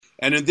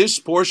And in this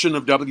portion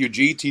of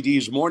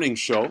WGTD's morning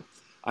show,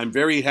 I'm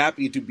very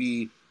happy to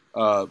be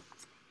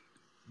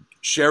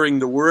sharing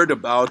the word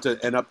about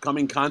an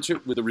upcoming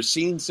concert with the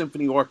Racine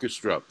Symphony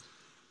Orchestra,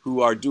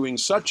 who are doing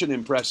such an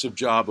impressive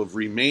job of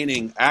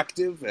remaining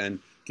active and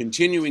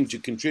continuing to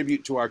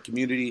contribute to our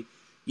community,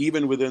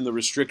 even within the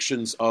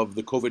restrictions of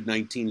the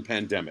COVID-19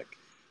 pandemic.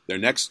 Their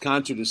next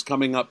concert is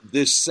coming up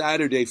this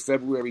Saturday,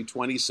 February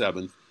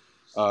 27th,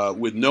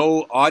 with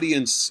no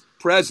audience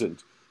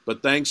present,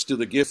 but thanks to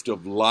the gift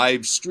of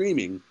live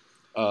streaming,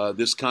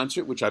 this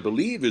concert, which I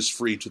believe is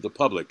free to the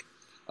public,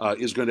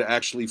 is going to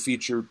actually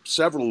feature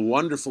several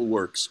wonderful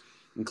works,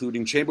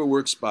 including chamber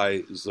works by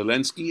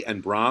Zelensky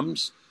and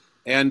Brahms,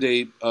 and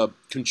a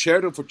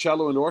concerto for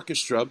cello and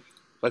orchestra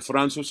by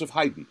Franz Joseph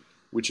Haydn,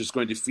 which is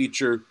going to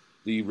feature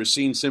the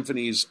Racine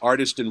Symphony's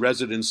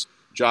artist-in-residence,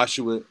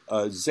 Joshua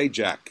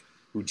Zajac,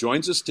 who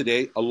joins us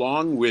today,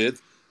 along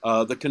with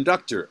the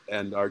conductor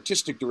and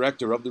artistic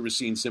director of the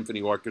Racine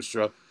Symphony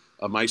Orchestra,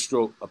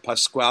 Maestro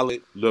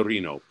Pasquale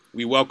Lorino.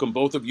 We welcome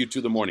both of you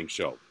to the morning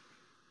show.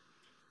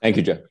 Thank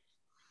you, Jeff.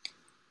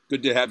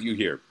 Good to have you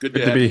here. Good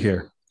to be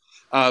here.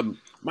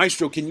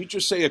 Maestro, can you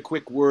just say a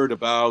quick word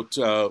about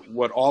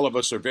what all of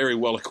us are very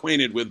well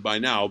acquainted with by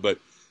now, but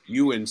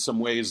you in some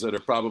ways that are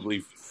probably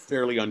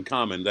fairly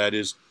uncommon, that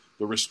is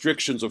the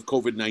restrictions of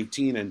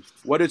COVID-19 and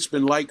what it's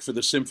been like for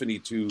the symphony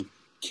to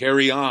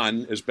carry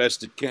on as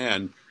best it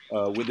can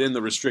within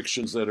the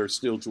restrictions that are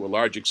still to a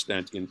large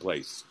extent in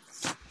place?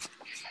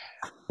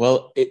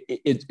 Well,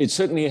 it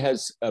certainly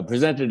has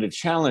presented a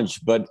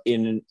challenge, but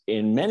in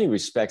many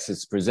respects,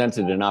 it's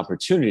presented an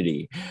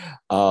opportunity.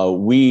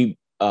 We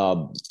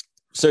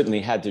certainly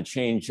had to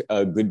change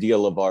a good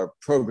deal of our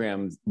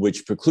program,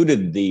 which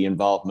precluded the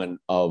involvement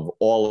of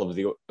all of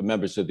the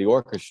members of the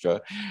orchestra,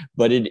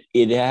 but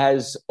it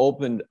has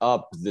opened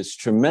up this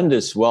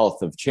tremendous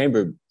wealth of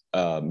chamber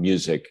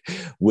music,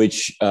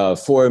 which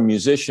for a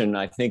musician,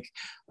 I think,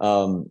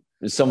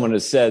 someone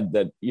has said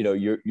that, you know,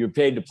 you're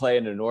paid to play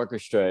in an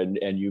orchestra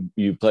and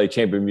you play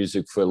chamber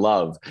music for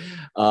love.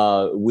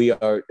 We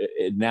are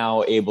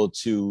now able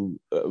to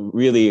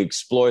really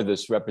explore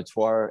this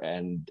repertoire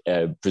and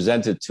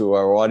present it to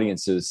our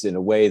audiences in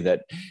a way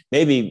that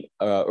maybe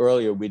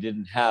earlier we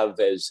didn't have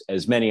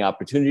as many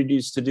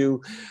opportunities to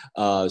do.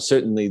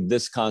 Certainly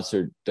this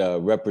concert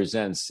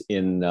represents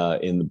in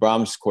the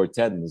Brahms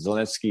Quartet and the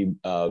Zelensky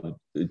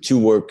two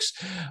works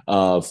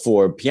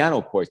for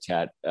piano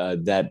quartet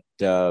that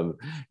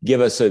give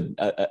us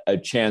a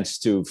chance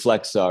to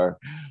flex our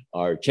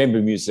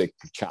chamber music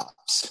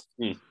chops.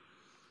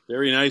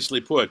 Very nicely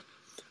put.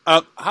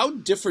 How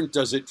different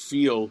does it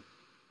feel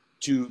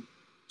to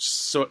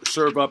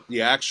serve up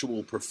the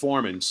actual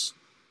performance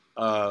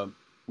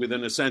with,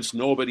 in a sense,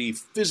 nobody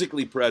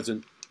physically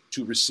present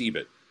to receive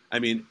it? I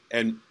mean,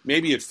 and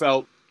maybe it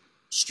felt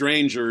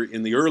stranger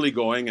in the early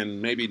going and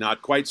maybe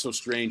not quite so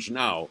strange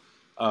now.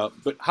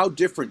 But how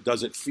different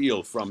does it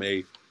feel from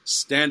a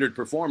standard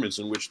performance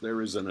in which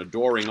there is an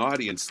adoring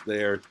audience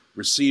there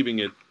receiving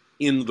it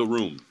in the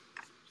room?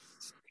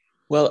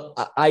 Well,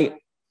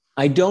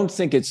 I don't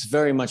think it's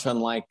very much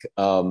unlike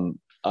the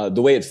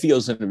way it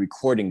feels in a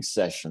recording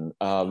session.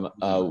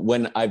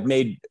 When I've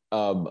made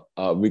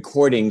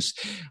recordings,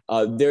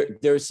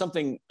 there's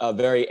something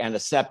very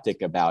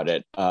antiseptic about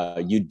it.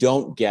 You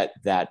don't get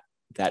that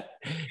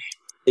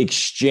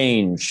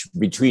exchange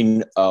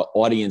between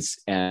audience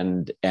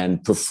and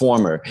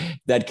performer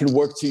that can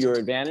work to your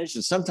advantage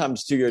and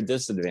sometimes to your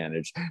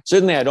disadvantage.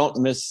 Certainly, I don't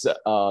miss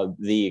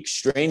the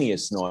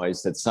extraneous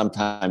noise that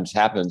sometimes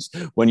happens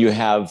when you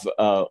have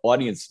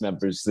audience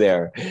members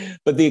there.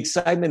 But the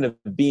excitement of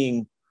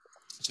being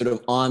sort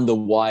of on the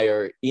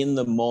wire, in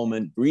the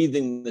moment,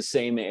 breathing the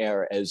same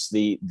air as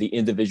the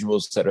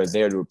individuals that are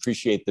there to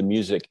appreciate the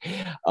music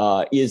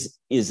is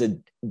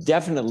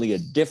definitely a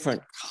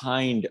different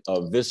kind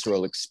of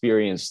visceral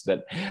experience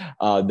that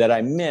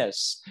I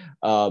miss,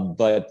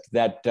 but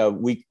that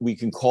we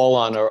can call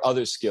on our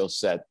other skill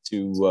set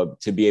to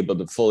be able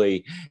to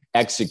fully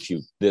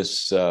execute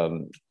this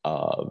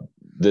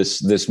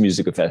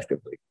music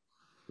effectively.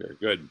 Very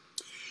good.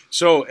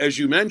 So, as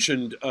you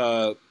mentioned,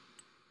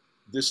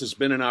 this has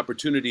been an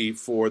opportunity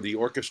for the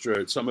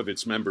orchestra, some of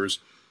its members,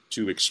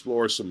 to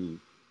explore some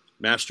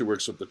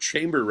masterworks of the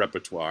chamber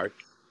repertoire,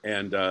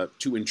 and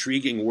two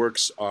intriguing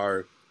works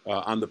are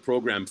on the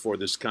program for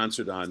this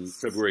concert on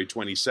February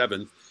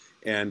 27th.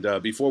 And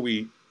before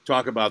we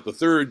talk about the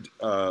third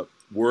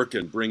work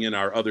and bring in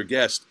our other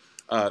guest,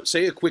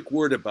 say a quick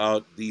word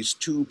about these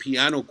two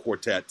piano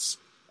quartets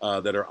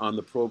that are on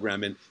the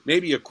program, and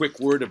maybe a quick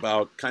word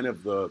about kind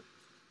of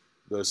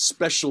the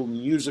special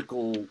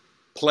musical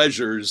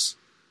pleasures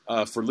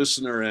for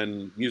listener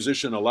and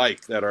musician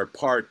alike that are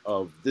part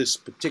of this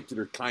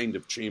particular kind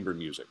of chamber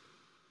music.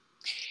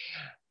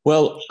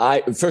 Well,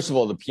 first of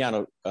all, the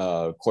piano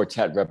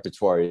quartet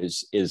repertoire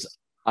is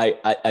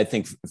I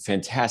think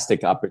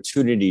fantastic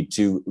opportunity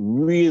to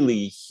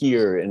really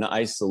hear in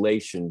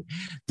isolation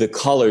the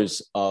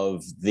colors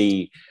of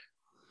the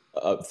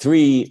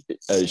three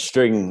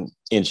string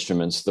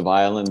instruments, the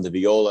violin, the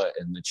viola,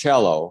 and the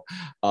cello,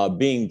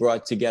 being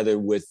brought together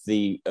with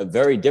the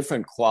very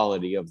different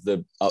quality of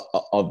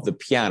the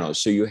piano.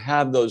 So you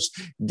have those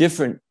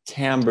different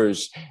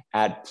timbres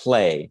at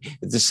play.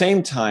 At the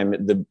same time,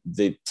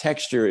 the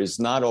texture is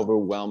not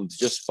overwhelmed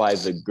just by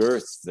the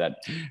girth that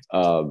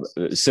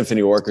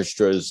symphony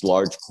orchestras,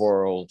 large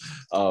choral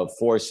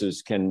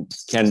forces can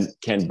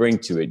bring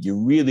to it. You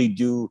really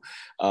do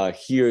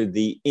hear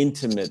the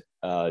intimate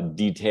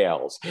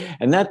details,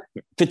 and that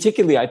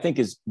particularly, I think,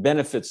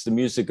 benefits the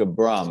music of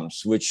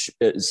Brahms, which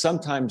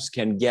sometimes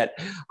can get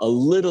a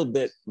little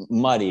bit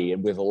muddy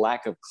and with a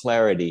lack of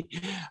clarity.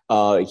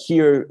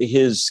 Here,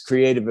 his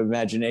creative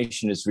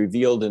imagination is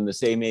revealed in the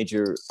C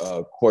major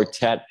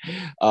quartet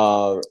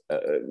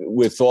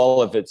with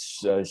all of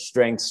its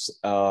strengths,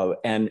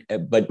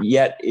 but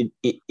yet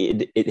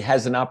it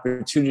has an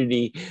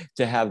opportunity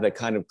to have that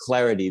kind of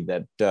clarity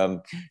that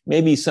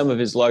maybe some of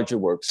his larger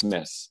works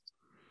miss.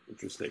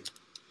 Interesting.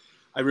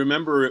 I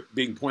remember it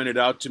being pointed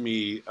out to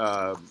me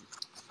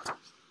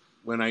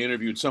when I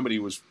interviewed somebody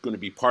who was going to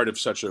be part of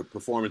such a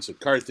performance at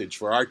Carthage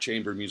for our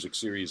chamber music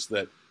series,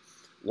 that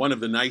one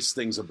of the nice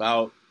things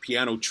about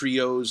piano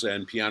trios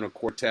and piano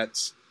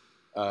quartets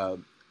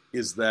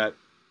is that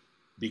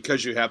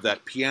because you have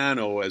that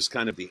piano as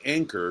kind of the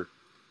anchor,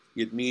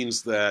 it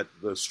means that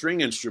the string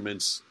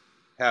instruments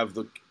have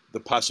the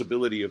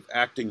possibility of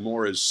acting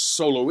more as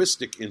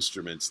soloistic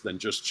instruments than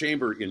just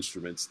chamber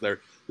instruments.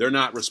 They're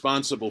not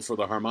responsible for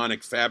the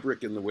harmonic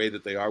fabric in the way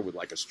that they are with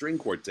like a string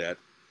quartet,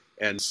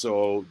 and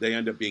so they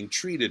end up being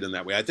treated in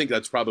that way. I think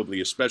that's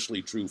probably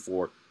especially true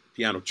for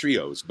piano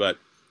trios, but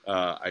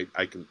I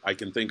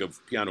can think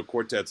of piano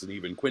quartets and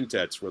even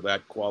quintets where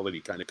that quality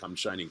kind of comes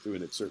shining through,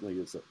 and it certainly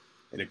is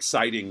an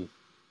exciting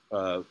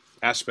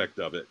aspect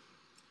of it.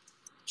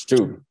 It's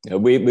true.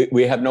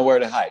 We have nowhere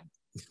to hide.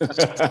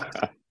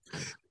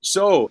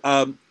 So,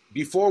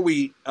 before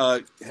we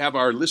have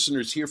our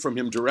listeners hear from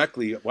him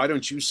directly, why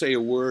don't you say a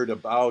word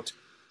about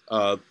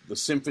the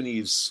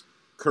symphony's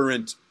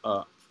current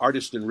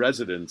artist in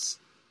residence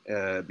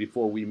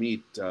before we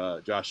meet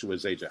Joshua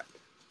Zajac?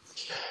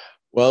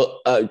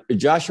 Well,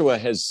 Joshua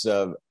has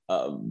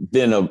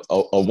been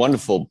a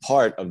wonderful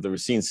part of the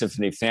Racine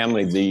Symphony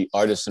family. The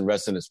artist in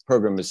residence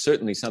program is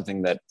certainly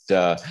something that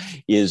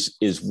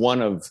is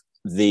one of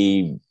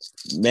the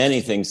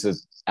many things that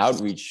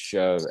outreach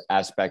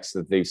aspects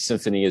that the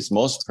symphony is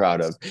most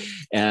proud of.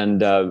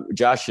 And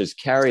Josh has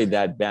carried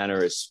that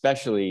banner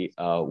especially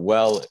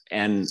well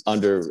and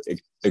under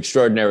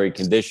extraordinary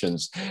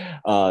conditions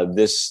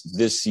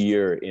this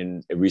year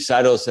in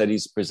recitals that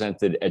he's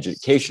presented,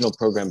 educational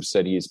programs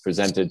that he's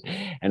presented,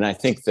 and I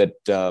think that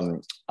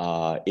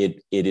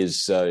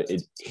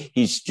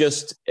he's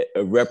just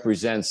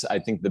represents, I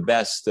think, the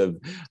best of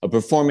a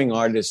performing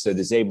artist that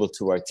is able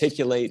to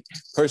articulate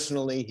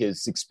personally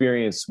his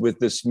experience with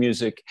this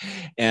music,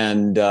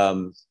 and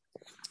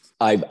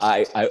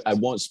I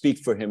won't speak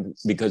for him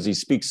because he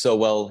speaks so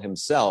well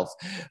himself,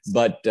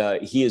 but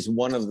he is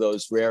one of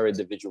those rare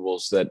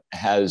individuals that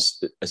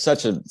has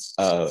such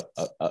a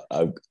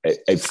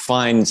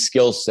fine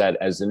skill set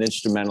as an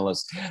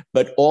instrumentalist,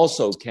 but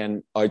also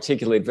can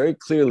articulate very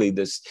clearly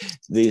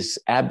these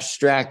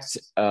abstract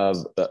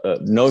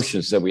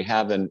notions that we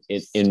have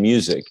in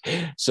music.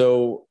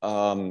 So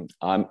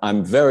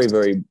I'm very,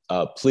 very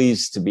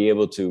pleased to be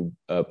able to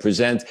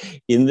present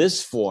in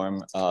this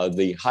form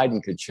the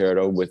Haydn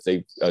Concerto with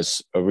a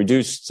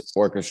reduced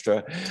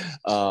orchestra,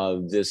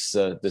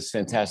 this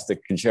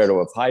fantastic concerto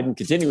of Haydn,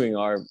 continuing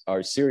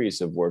our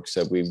series of works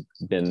that we've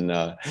been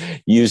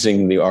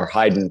using our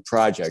Haydn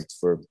project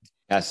for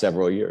past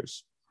several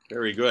years.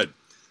 Very good.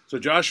 So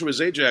Joshua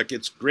Zajac,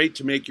 it's great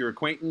to make your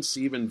acquaintance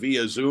even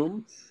via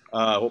Zoom.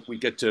 Hope we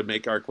get to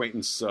make our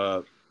acquaintance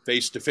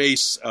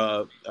face-to-face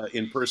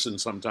in person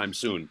sometime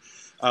soon.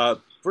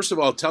 First of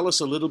all, tell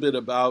us a little bit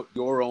about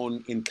your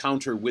own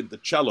encounter with the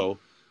cello.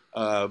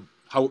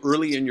 How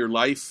early in your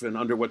life and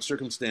under what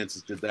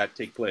circumstances did that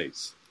take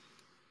place?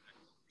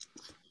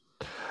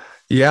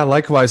 Yeah,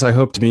 likewise, I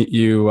hope to meet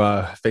you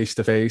face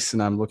to face,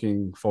 and I'm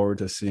looking forward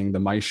to seeing the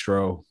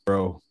maestro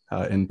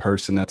in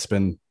person. That's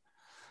been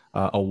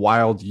a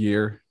wild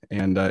year,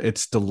 and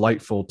it's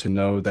delightful to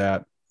know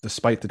that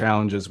despite the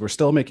challenges, we're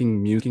still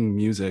making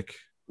music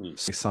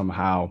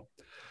somehow.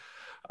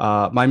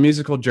 My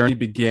musical journey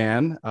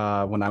began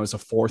when I was a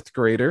fourth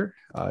grader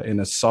in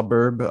a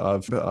suburb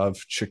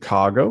of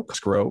Chicago,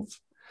 Grove.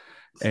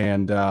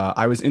 And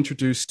I was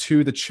introduced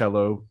to the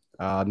cello,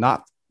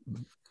 not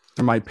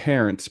through my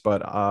parents,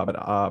 but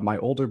my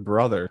older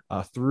brother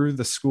through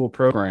the school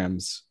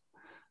programs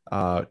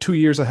 2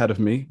 years ahead of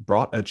me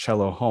brought a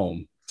cello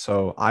home.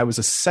 So I was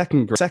a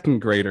second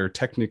grader,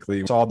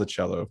 technically, saw the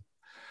cello,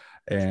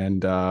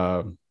 and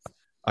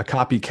a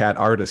copycat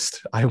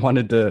artist. I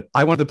wanted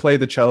to play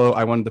the cello.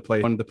 I wanted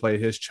to play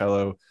his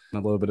cello. In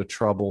a little bit of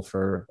trouble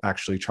for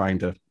actually trying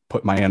to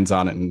put my hands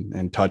on it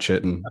and touch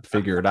it and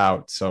figure it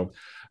out. So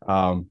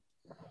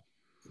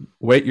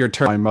wait your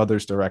turn, my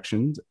mother's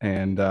directions,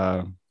 and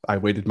I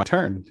waited my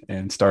turn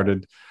and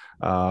started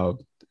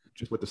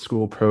just with the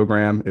school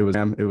program. It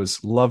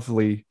was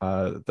lovely.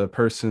 The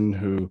person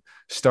who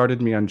started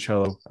me on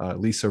cello,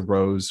 Lisa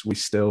Rose, we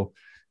still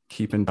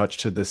keep in touch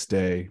to this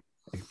day.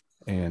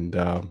 And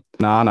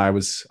I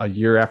was a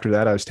year after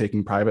that, I was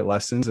taking private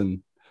lessons,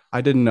 and I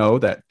didn't know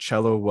that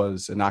cello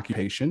was an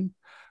occupation.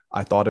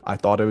 I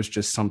thought it was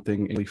just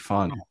something really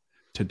fun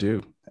to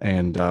do.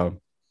 And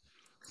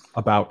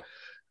about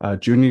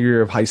junior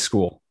year of high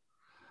school,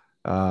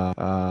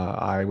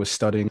 I was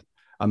studying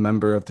a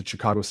member of the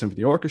Chicago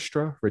Symphony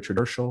Orchestra, Richard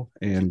Herschel,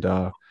 and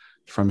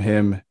from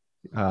him,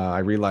 I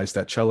realized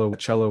that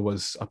cello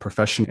was a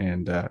profession,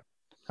 and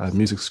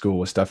music school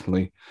was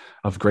definitely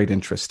of great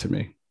interest to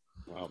me.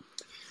 Wow.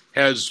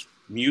 Has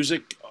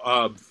music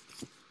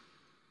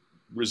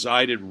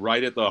resided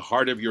right at the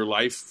heart of your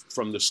life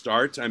from the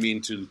start? I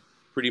mean, to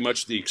pretty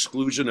much the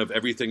exclusion of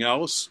everything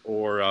else?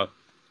 Or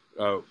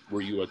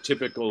were you a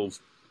typical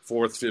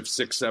 4th, 5th,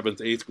 6th,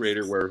 7th, 8th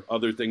grader where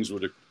other things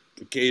would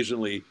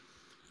occasionally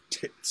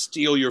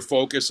steal your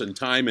focus and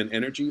time and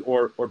energy?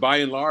 Or by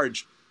and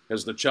large,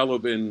 has the cello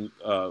been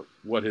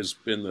what has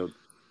been the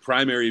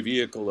primary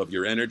vehicle of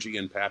your energy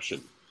and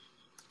passion?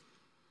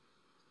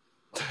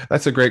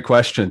 That's a great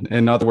question.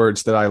 In other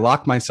words, that I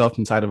lock myself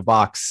inside a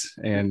box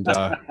and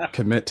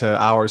commit to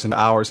hours and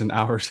hours and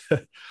hours.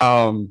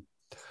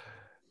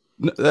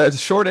 The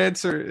short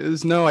answer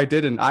is no, I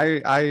didn't.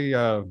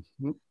 I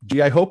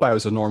hope I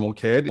was a normal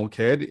kid.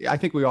 I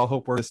think we all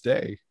hope we're this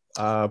day.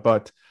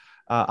 But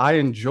I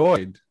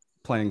enjoyed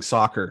playing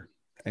soccer,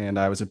 and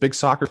I was a big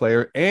soccer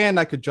player, and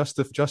I could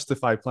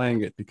justify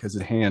playing it because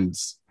it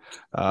hands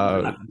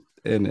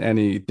in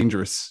any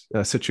dangerous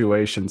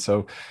situation.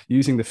 So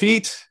using the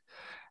feet.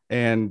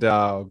 And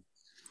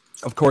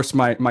of course,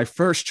 my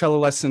first cello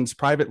lessons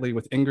privately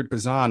with Ingrid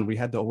Kazan, we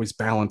had to always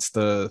balance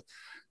the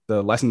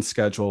lesson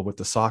schedule with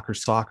the soccer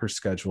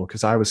schedule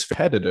because I was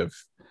competitive.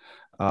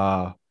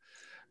 But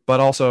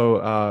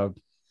also,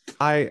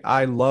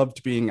 I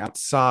loved being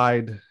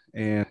outside,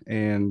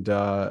 and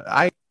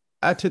I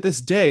to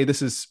this day,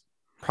 this is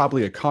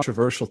probably a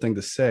controversial thing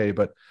to say,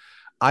 but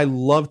I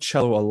love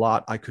cello a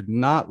lot. I could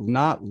not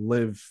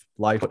live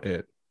life with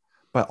it,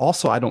 but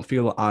also I don't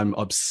feel I'm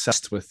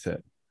obsessed with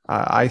it.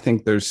 I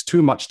think there's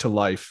too much to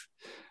life,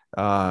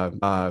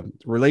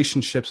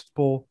 relationships,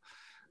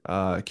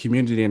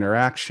 community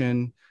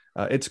interaction.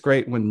 It's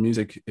great when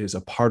music is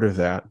a part of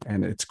that,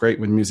 and it's great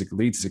when music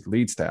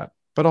leads that.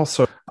 But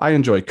also, I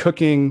enjoy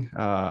cooking.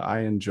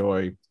 I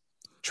enjoy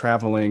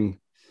traveling,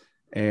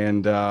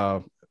 and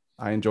I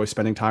enjoy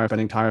spending time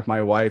with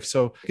my wife.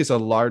 So it's a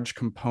large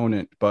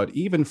component. But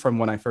even from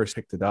when I first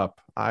picked it up,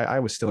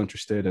 I was still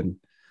interested in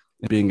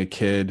being a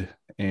kid,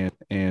 and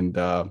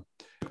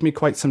took me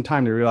quite some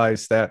time to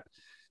realize that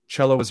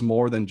cello is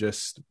more than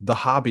just the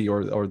hobby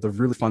or the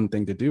really fun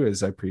thing to do.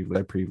 As I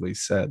previously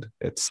said,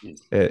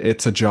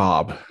 it's a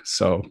job.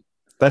 So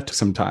that took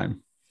some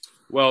time.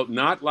 Well,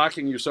 not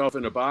locking yourself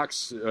in a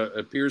box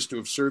appears to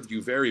have served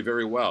you very,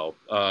 very well,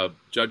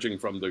 judging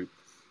from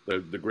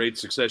the great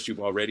success you've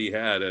already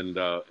had and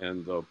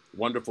the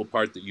wonderful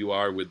part that you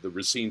are with the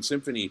Racine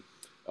Symphony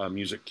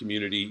music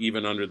community,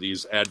 even under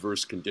these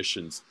adverse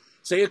conditions.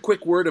 Say a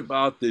quick word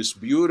about this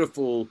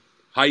beautiful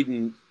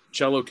Haydn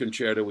cello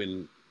concerto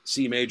in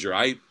C major.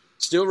 I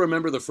still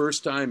remember the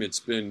first time. It's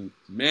been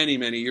many,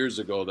 many years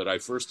ago that I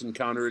first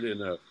encountered it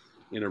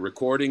in a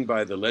recording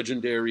by the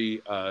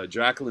legendary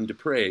Jacqueline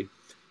Dupre,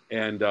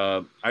 and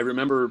I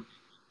remember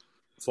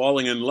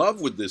falling in love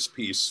with this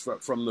piece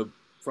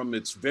from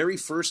its very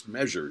first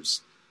measures.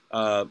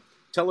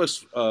 Tell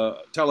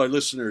our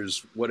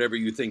listeners whatever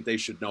you think they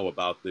should know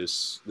about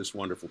this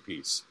wonderful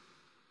piece.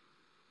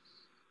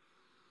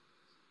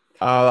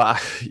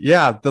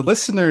 The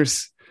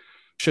listeners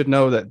should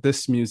know that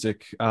this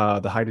music,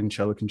 the Haydn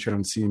Cello Concerto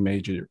in C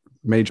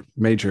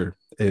major,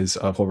 is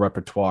a whole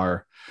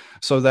repertoire,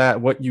 so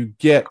that what you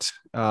get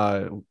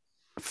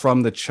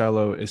from the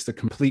cello is the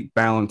complete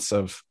balance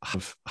of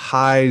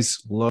highs,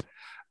 lows,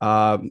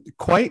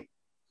 quite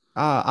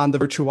on the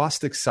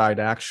virtuosic side.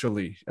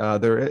 Actually,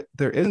 there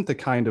isn't the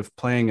kind of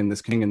playing in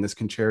this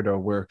concerto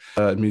where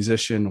a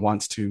musician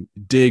wants to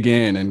dig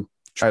in and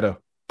try to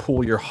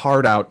pull your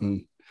heart out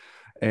and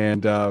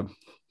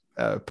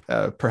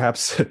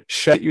perhaps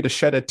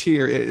shed a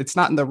tear. It's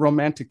not in the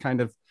romantic kind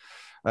of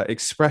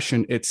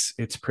expression. It's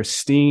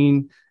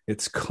pristine,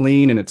 it's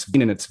clean, and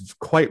it's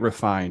quite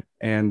refined.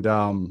 And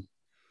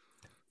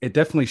it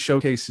definitely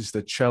showcases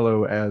the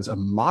cello as a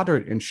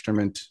moderate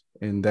instrument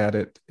in that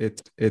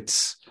it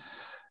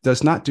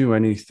does not do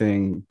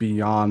anything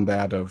beyond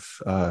that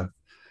of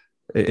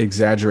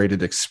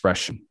exaggerated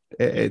expression.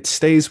 It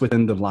stays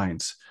within the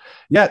lines.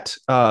 Yet,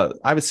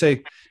 I would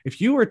say, if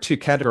you were to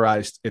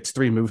categorize its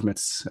three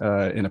movements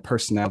in a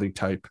personality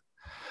type,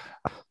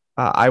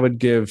 I would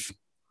give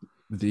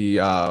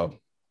the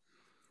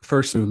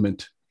first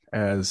movement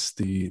as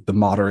the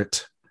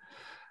moderate,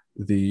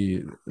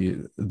 the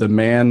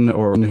man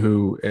or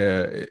who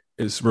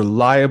is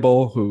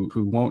reliable, who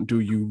won't do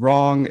you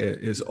wrong,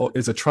 is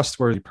a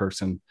trustworthy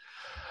person.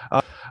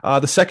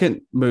 The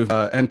second move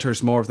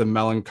enters more of the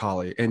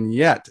melancholy, and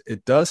yet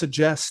it does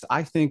suggest,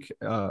 I think,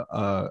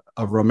 a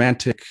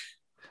romantic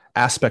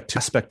aspect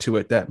to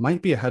it that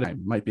might be ahead of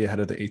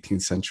the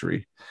 18th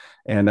century,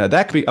 and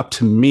that could be up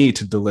to me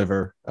to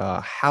deliver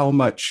how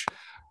much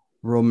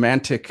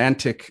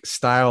romantic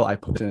style I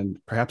put in.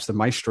 Perhaps the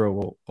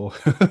maestro will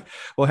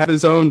will have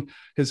his own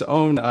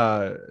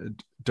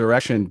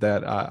direction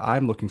that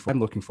I'm looking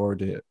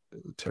forward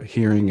to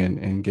hearing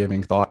and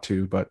giving thought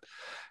to. But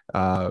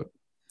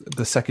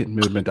the second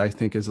movement, I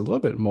think, is a little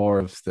bit more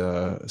of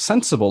the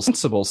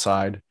sensible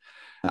side.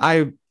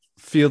 I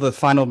feel the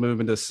final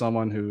movement is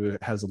someone who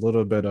has a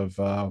little bit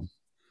of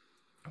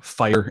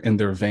fire in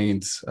their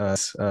veins.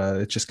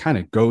 It just kind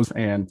of goes,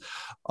 and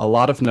a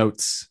lot of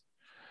notes,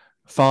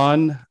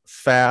 fun,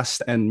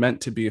 fast, and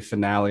meant to be a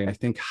finale. I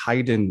think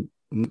Haydn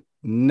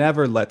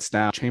never lets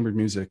down. Chamber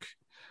music,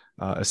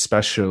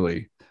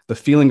 especially the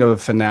feeling of a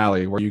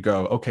finale where you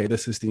go, okay,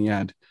 this is the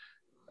end.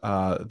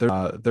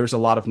 There's a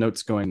lot of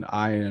notes going.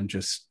 I am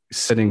just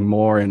sitting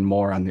more and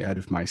more on the edge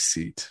of my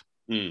seat.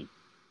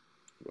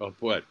 Well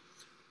put.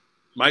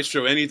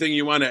 Maestro, anything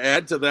you want to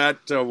add to that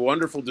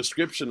wonderful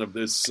description of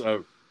this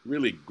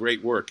really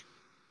great work?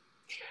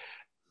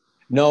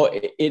 No,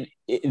 it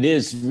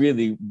is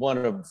really one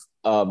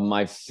of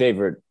my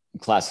favorite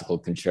classical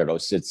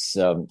concertos. It's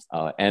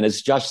and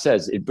as Josh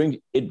says,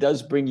 it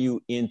does bring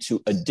you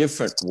into a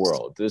different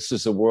world. This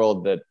is a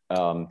world that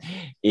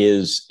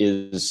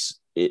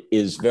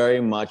is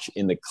very much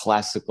in the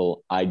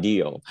classical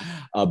ideal,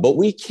 but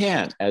we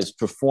can't, as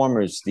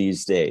performers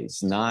these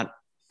days, not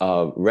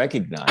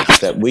recognize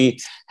that we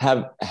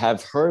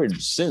have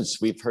heard since.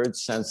 We've heard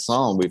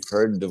Saint-Saëns, we've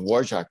heard the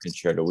Dvorak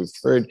concerto, we've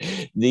heard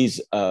these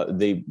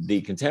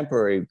the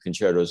contemporary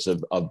concertos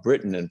of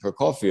Britten and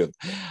Prokofiev.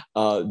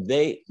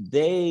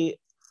 They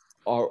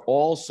are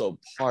also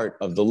part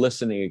of the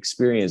listening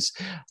experience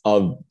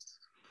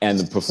and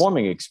the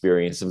performing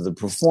experience of the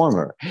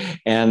performer.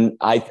 And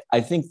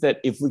I think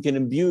that if we can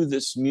imbue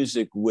this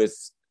music with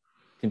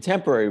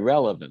contemporary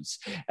relevance,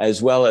 as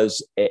well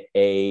as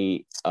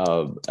an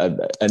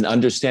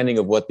understanding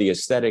of what the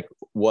aesthetic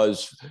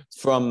was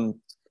from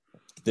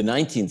the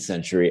 19th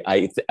century,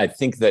 I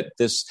think that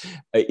this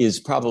is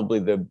probably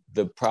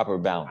the proper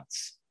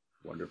balance.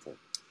 Wonderful.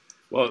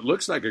 Well, it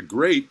looks like a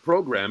great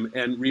program,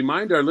 and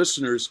remind our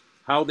listeners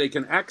how they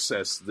can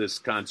access this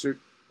concert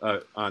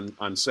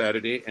on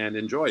Saturday and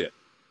enjoy it.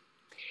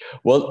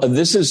 Well,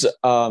 this is,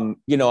 I'm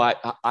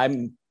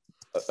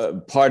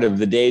part of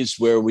the days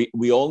where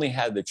we only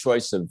had the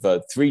choice of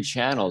 3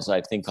 channels,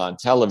 I think, on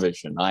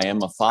television. I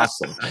am a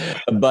fossil.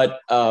 But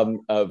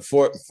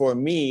for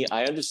me,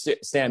 I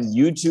understand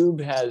YouTube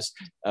has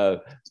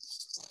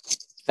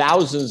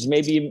thousands,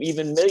 maybe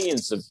even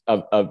millions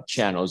of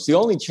channels. The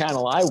only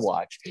channel I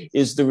watch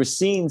is the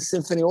Racine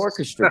Symphony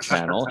Orchestra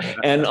channel.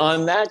 And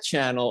on that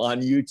channel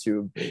on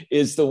YouTube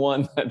is the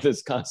one that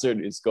this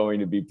concert is going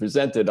to be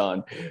presented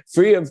on,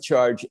 free of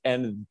charge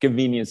and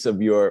convenience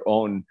of your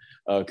own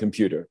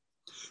computer.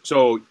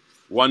 So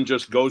one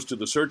just goes to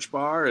the search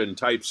bar and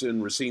types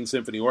in Racine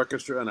Symphony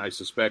Orchestra, and I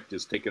suspect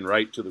is taken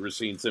right to the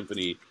Racine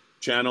Symphony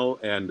channel,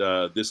 and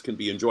this can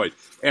be enjoyed.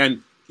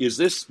 And is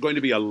this going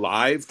to be a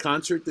live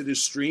concert that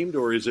is streamed,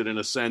 or is it, in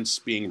a sense,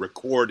 being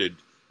recorded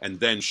and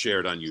then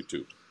shared on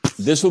YouTube?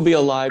 This will be a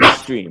live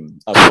stream.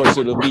 Of course,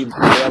 it'll be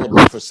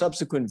available for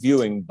subsequent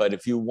viewing, but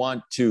if you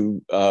want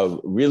to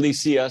really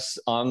see us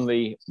on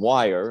the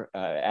wire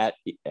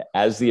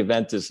as the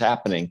event is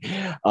happening,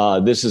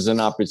 this is an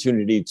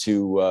opportunity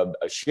to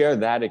share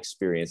that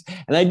experience.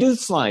 And I do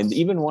find,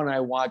 even when I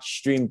watch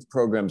streamed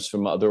programs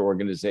from other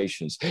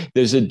organizations,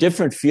 there's a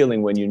different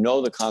feeling when you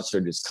know the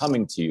concert is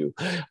coming to you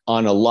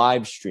on a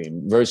live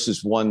stream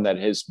versus one that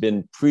has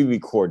been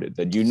pre-recorded,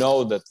 that you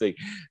know that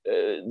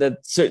that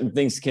certain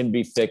things can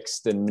be fixed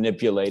and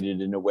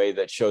manipulated in a way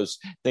that shows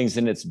things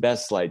in its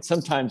best light.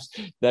 Sometimes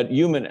that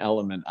human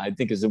element, I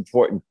think, is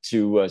important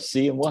to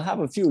see, and we'll have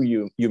a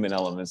few human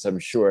elements, I'm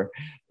sure,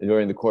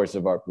 during the course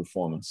of our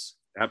performance.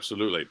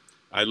 Absolutely.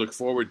 I look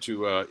forward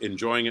to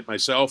enjoying it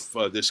myself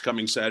this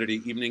coming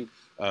Saturday evening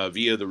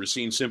via the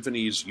Racine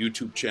Symphony's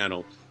YouTube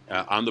channel.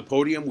 On the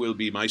podium will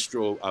be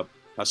Maestro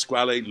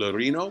Pasquale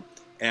Lorino,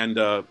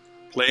 and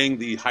playing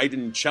the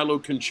Haydn Cello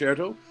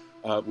Concerto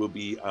will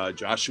be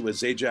Joshua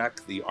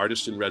Zajac, the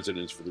artist in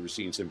residence for the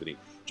Racine Symphony.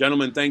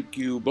 Gentlemen, thank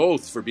you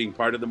both for being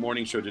part of the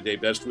morning show today.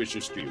 Best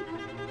wishes to you.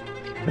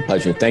 My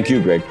pleasure. Thank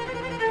you, Greg.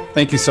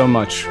 Thank you so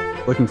much.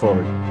 Looking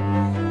forward.